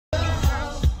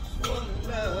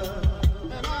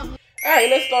All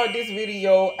right, let's start this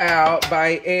video out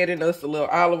by adding us a little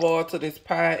olive oil to this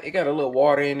pot. It got a little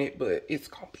water in it, but it's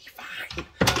gonna be fine.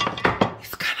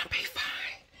 It's gonna be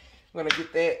fine. I'm gonna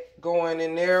get that going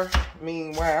in there.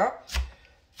 Meanwhile,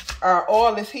 our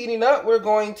oil is heating up. We're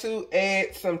going to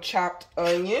add some chopped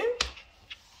onion.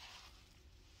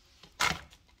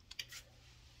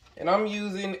 And I'm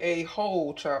using a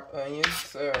whole chopped onion,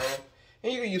 so...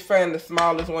 And you can find the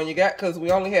smallest one you got because we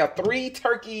only have 3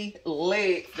 turkey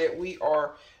legs that we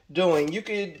are doing. You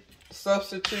could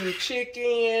substitute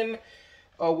chicken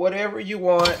or whatever you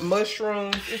want.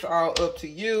 Mushrooms, it's all up to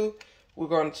you. We're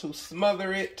going to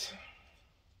smother it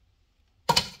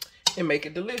and make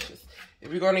it delicious. If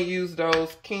you're going to use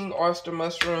those king oyster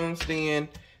mushrooms, then,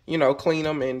 you know, clean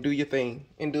them and do your thing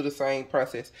and do the same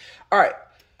process. All right.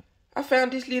 I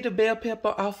found this little bell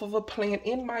pepper off of a plant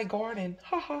in my garden.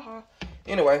 Ha ha ha.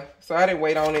 Anyway, so I didn't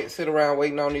wait on it, sit around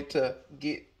waiting on it to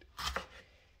get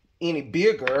any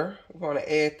bigger. We're going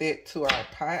to add that to our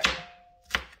pot.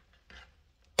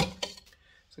 So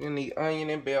you're going to need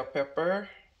onion and bell pepper.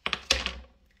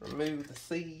 Remove the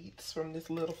seeds from this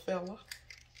little fella.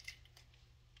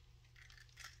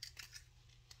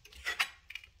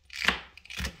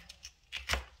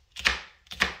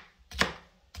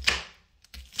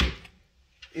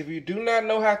 If you do not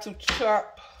know how to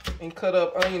chop and cut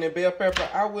up onion and bell pepper,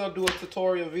 I will do a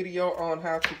tutorial video on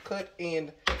how to cut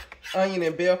in onion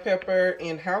and bell pepper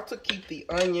and how to keep the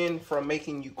onion from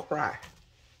making you cry.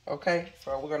 Okay,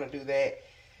 so we're going to do that.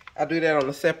 I'll do that on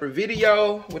a separate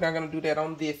video. We're not going to do that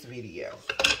on this video.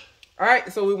 All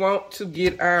right, so we want to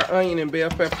get our onion and bell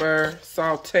pepper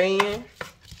sauteing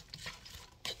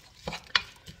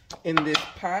in this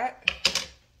pot.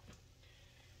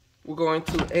 We're going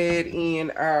to add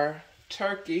in our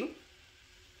turkey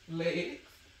legs.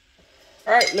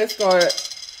 All right, let's start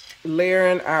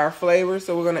layering our flavors.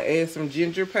 So we're going to add some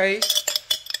ginger paste.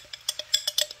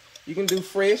 You can do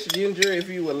fresh ginger if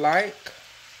you would like.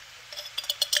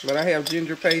 But I have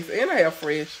ginger paste and I have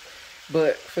fresh.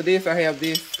 But for this, I have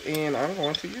this and I'm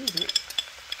going to use it.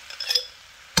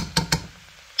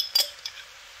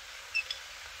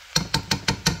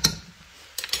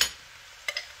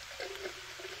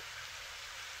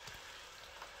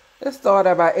 Let's start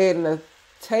out by adding a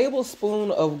tablespoon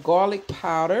of garlic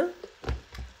powder.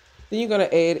 Then you're going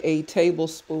to add a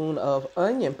tablespoon of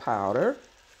onion powder.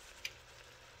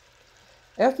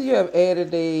 After you have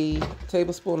added a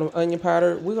tablespoon of onion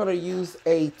powder, we're going to use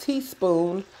a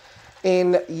teaspoon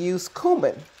and use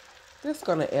cumin. That's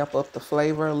going to amp up the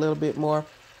flavor a little bit more.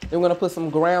 Then we're going to put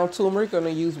some ground turmeric. We're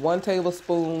going to use 1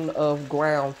 tablespoon of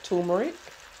ground turmeric.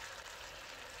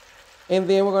 And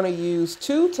then we're going to use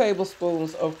 2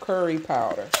 tablespoons of curry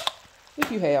powder. If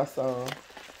you have some,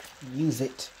 use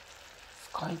it. It's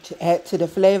going to add to the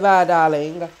flavor,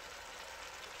 darling.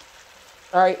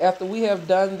 All right, after we have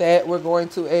done that, we're going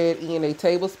to add in a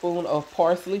tablespoon of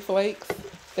parsley flakes.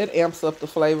 That amps up the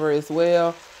flavor as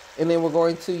well. And then we're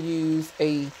going to use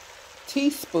a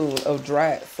teaspoon of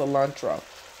dried cilantro.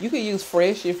 You can use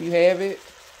fresh if you have it.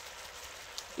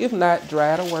 If not,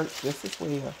 dried will work just as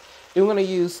well. Then we're going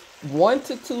to use 1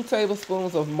 to 2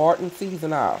 tablespoons of Martin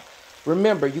seasoning oil.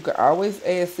 Remember, you can always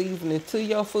add seasoning to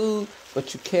your food,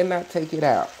 but you cannot take it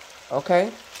out. Okay?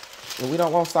 And we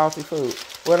don't want salty food.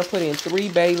 We're going to put in 3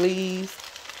 bay leaves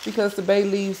because the bay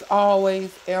leaves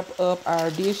always amp up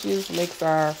our dishes, makes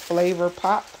our flavor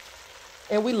pop.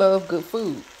 And we love good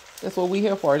food. That's what we're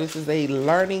here for. This is a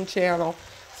learning channel.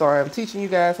 So I'm teaching you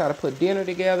guys how to put dinner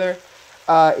together.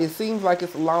 It seems like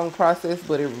it's a long process,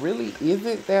 but it really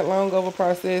isn't that long of a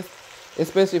process,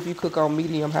 especially if you cook on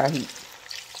medium-high heat.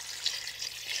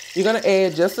 You're going to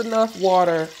add just enough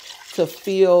water to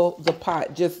fill the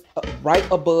pot just right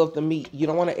above the meat. You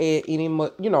don't want to add any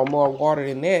more, more water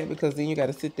than that because then you got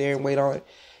to sit there and wait on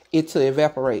it to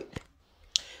evaporate.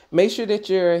 Make sure that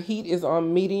your heat is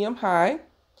on medium-high.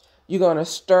 You're going to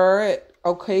stir it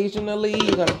occasionally.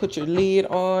 You're going to put your lid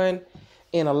on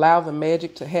and allow the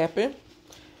magic to happen.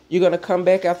 You're going to come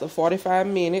back after 45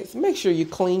 minutes. Make sure you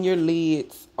clean your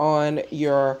lids on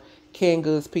your canned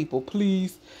goods, people,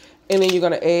 please. And then you're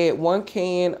going to add 1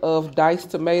 can of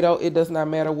diced tomato. It does not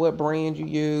matter what brand you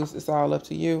use. It's all up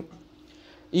to you.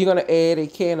 You're going to add a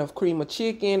can of cream of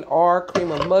chicken or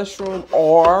cream of mushroom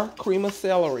or cream of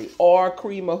celery or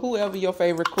cream of whoever your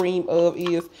favorite cream of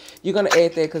is. You're going to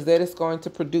add that because that is going to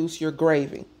produce your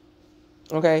gravy.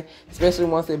 Okay? Especially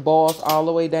once it boils all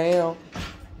the way down.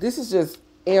 This is just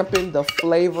amping the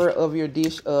flavor of your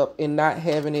dish up and not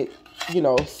having it,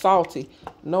 salty.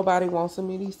 Nobody wants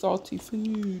some of these salty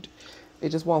food. They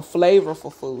just want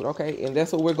flavorful food, okay? And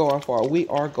that's what we're going for. We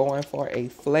are going for a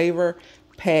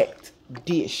flavor-packed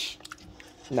dish.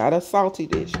 Not a salty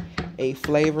dish, a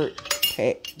flavored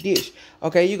packed dish.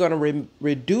 Okay, you're gonna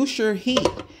reduce your heat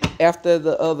after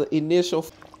the other initial.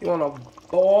 You wanna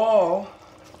boil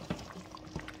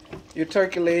your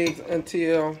turkey legs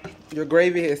until your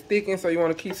gravy has thickened. So you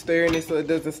wanna keep stirring it so it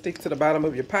doesn't stick to the bottom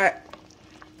of your pot.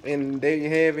 And there you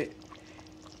have it.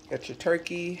 Got your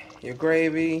turkey, your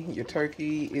gravy. Your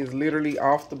turkey is literally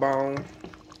off the bone.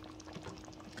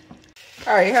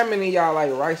 All right, how many of y'all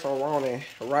like rice on ramen?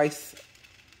 Rice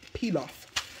pilaf.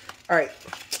 All right,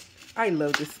 I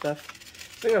love this stuff.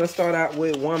 So you're gonna start out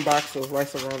with 1 box of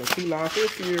rice and ramen pilaf.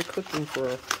 If you're cooking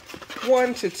for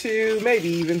 1 to 2, maybe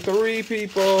even 3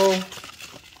 people.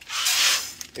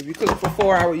 If you're cooking for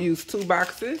 4, I would use 2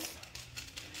 boxes.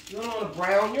 You're gonna wanna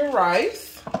brown your rice.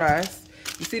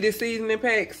 You see this seasoning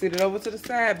pack? Sit it over to the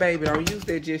side, baby. Don't use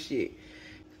that just yet.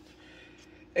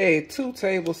 Add 2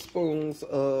 tablespoons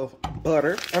of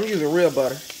butter. I'm using real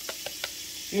butter.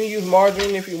 You can use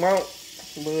margarine if you want,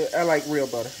 but I like real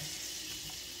butter.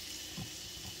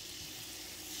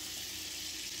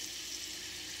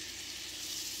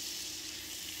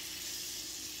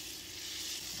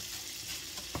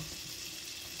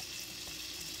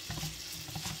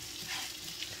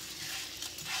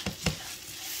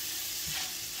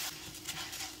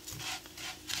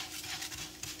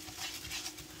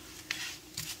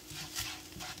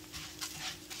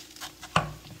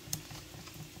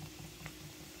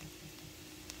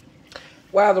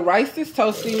 While the rice is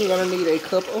toasting, you're going to need a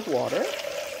cup of water.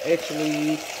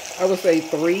 Actually, I would say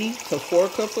 3 to 4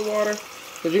 cups of water,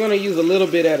 because you're going to use a little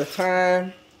bit at a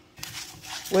time.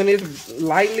 When it's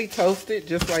lightly toasted,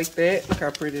 just like that, look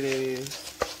how pretty that is.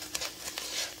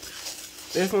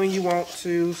 That's when you want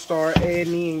to start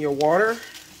adding in your water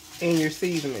and your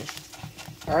seasoning.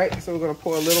 All right, so we're going to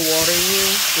pour a little water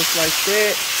in, just like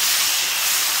that.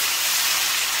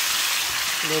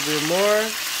 A little bit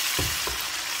more.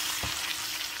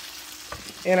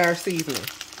 And our seasoning.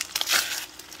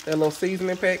 That little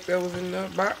seasoning pack that was in the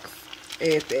box,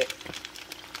 add that.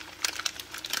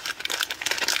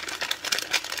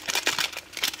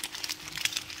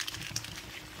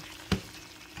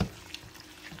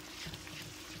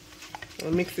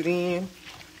 We'll mix it in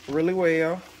really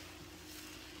well.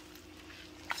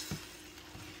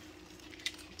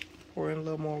 Pour in a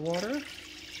little more water.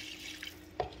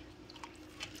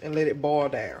 And let it boil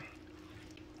down.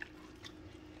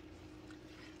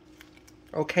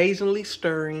 Occasionally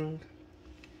stirring.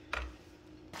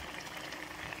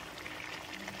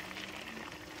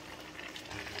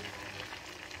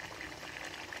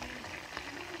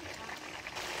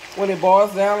 When it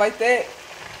boils down like that,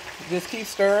 just keep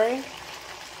stirring.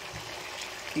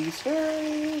 Keep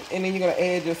stirring. And then you're going to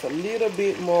add just a little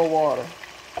bit more water.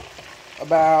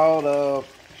 About a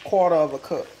 1/4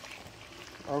 cup.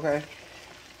 Okay?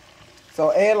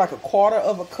 So add like a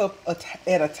 1/4 cup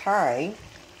at a time.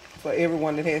 For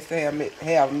everyone that has to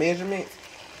have measurements,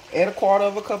 add a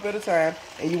 1/4 cup at a time,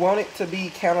 and you want it to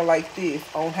be kind of like this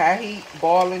on high heat,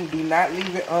 boiling. Do not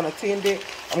leave it unattended.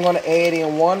 I'm going to add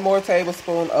in 1 more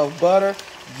tablespoon of butter.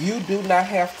 You do not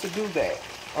have to do that,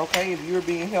 okay? If you're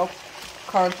being health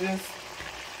conscious,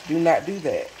 do not do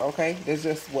that, okay? That's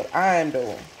just what I'm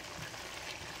doing.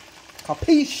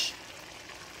 Capiche?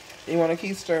 You want to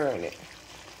keep stirring it.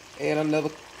 Add another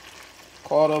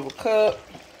 1/4 cup.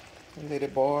 And let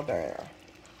it boil down.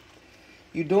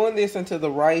 You're doing this until the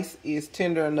rice is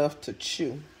tender enough to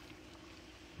chew.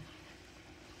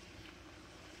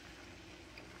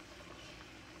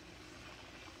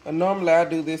 And normally I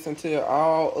do this until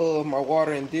all of my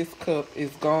water in this cup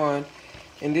is gone.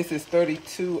 And this is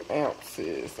 32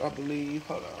 ounces, I believe.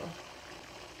 Hold on.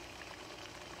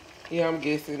 Yeah, I'm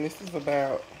guessing this is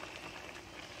about,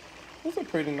 it's a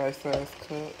pretty nice size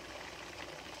cup.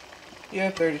 Yeah,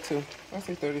 32. I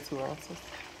say 32 ounces.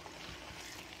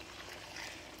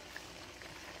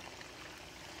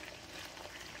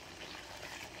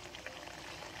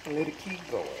 And let it keep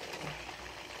going.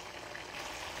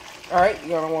 Alright,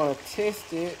 you're going to want to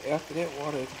test it after that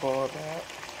water is boiled out.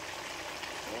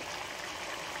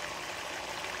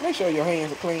 Make sure your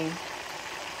hands are clean.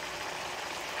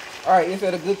 Alright, it's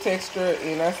at a good texture,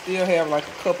 and I still have like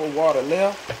a cup of water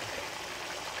left.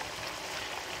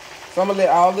 So I'm going to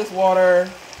let all this water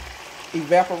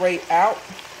evaporate out.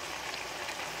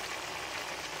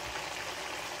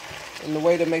 And the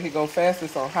way to make it go fast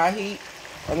is on high heat.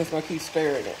 I'm just going to keep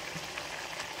stirring it.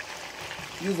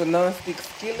 Use a non-stick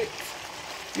skillet.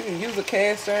 You can use a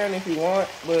cast iron if you want,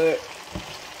 but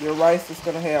your rice is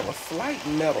going to have a slight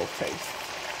metal taste.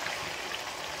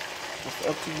 It's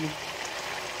up to you.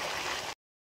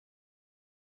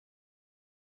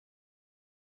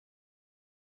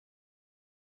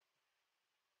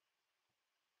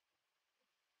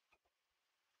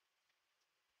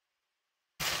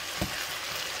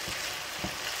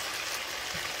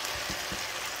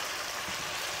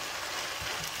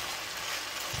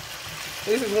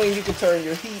 This is when you can turn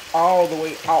your heat all the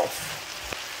way off.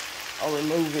 I'll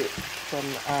remove it from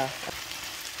the eye.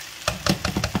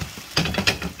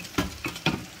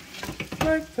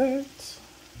 Like that.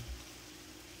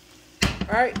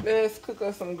 Alright, let's cook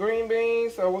us some green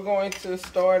beans. So we're going to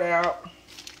start out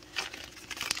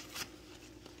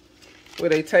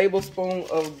with a tablespoon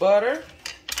of butter,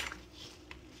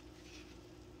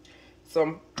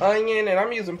 some onion, and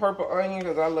I'm using purple onion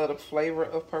because I love the flavor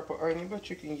of purple onion, but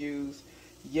you can use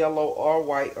yellow or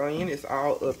white onion. It's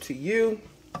all up to you.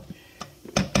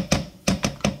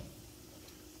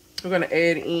 We're going to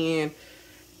add in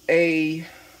a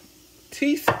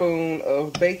teaspoon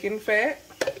of bacon fat.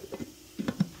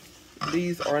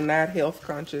 These are not health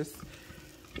conscious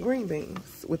green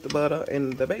beans with the butter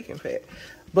and the bacon fat.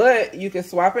 But you can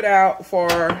swap it out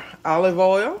for olive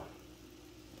oil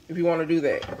if you want to do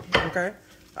that, okay?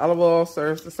 Olive oil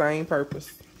serves the same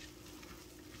purpose.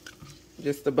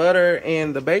 Just the butter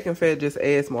and the bacon fat just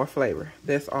adds more flavor.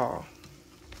 That's all.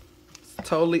 It's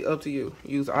totally up to you.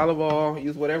 Use olive oil,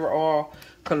 use whatever oil,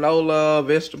 canola,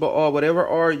 vegetable oil, whatever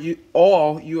oil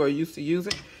you are used to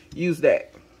using, use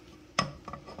that.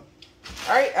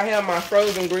 Alright, I have my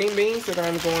frozen green beans that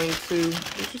I'm going to,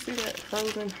 did you see that?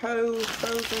 Frozen.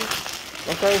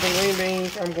 My frozen green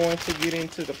beans, I'm going to get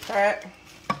into the pot.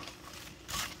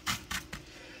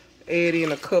 Add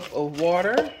in a cup of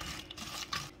water.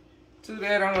 To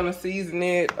that, I'm going to season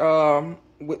it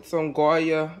with some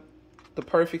Goya, the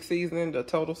perfect seasoning, the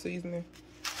total seasoning.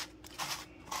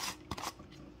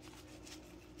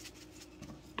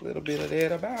 A little bit of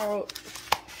that, about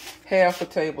half a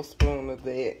tablespoon of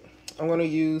that. I'm going to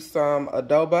use some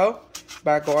adobo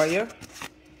by Goya,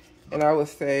 and I would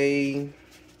say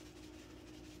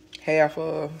I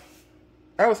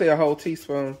would say a whole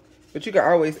teaspoon, but you can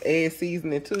always add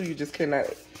seasoning too. You just cannot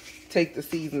take the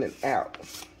seasoning out.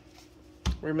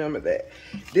 Remember that.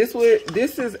 This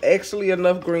is actually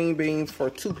enough green beans for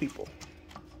 2 people.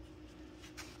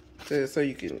 So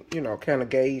you can, you know, kind of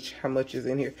gauge how much is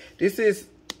in here. This is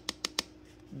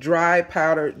dry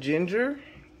powdered ginger.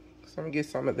 So I'm going to get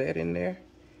some of that in there.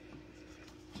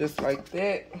 Just like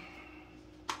that.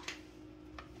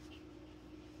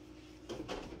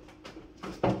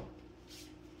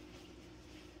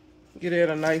 Get it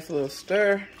a nice little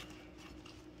stir.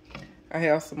 I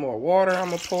have some more water I'm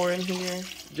going to pour in here.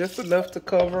 Just enough to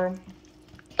cover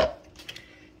them.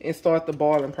 And start the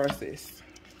boiling process.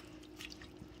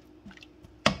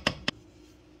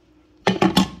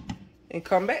 And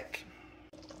come back.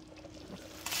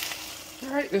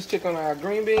 Alright, let's check on our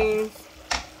green beans.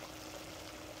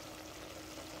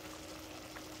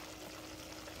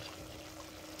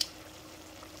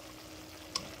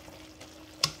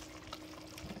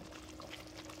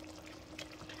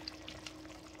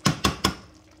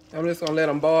 I'm just going to let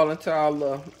them boil until all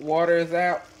the water is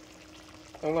out.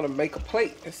 I'm going to make a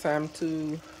plate. It's time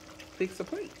to fix a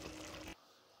plate.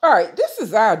 Alright, this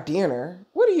is our dinner.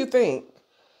 What do you think?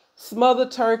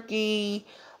 Smothered turkey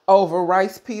over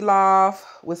rice pilaf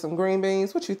with some green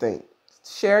beans. What you think?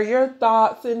 Share your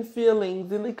thoughts and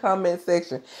feelings in the comment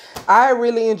section. I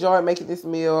really enjoyed making this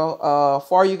meal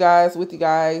for you guys, with you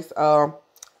guys. I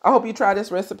hope you try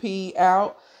this recipe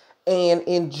out and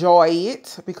enjoy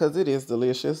it because it is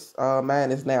delicious.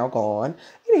 Mine is now gone.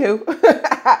 Anywho,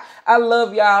 I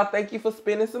love y'all. Thank you for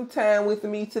spending some time with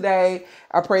me today.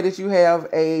 I pray that you have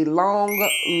a long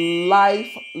life,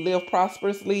 live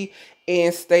prosperously,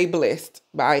 and stay blessed.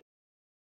 Bye.